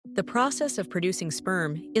The process of producing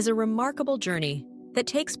sperm is a remarkable journey that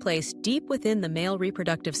takes place deep within the male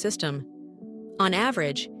reproductive system. On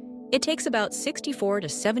average, it takes about 64 to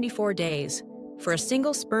 74 days for a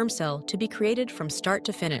single sperm cell to be created from start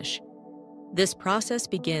to finish. This process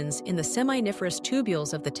begins in the seminiferous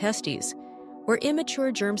tubules of the testes, where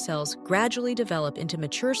immature germ cells gradually develop into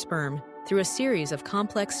mature sperm through a series of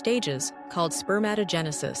complex stages called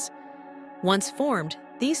spermatogenesis. Once formed,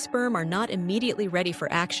 these sperm are not immediately ready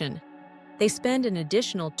for action. They spend an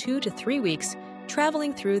additional 2 to 3 weeks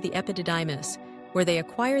traveling through the epididymis, where they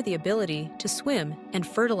acquire the ability to swim and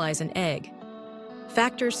fertilize an egg.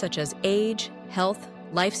 Factors such as age, health,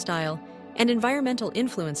 lifestyle, and environmental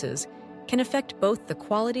influences can affect both the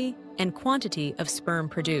quality and quantity of sperm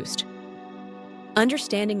produced.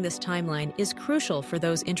 Understanding this timeline is crucial for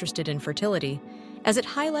those interested in fertility, as it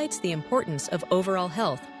highlights the importance of overall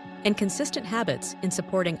health and consistent habits in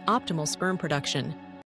supporting optimal sperm production.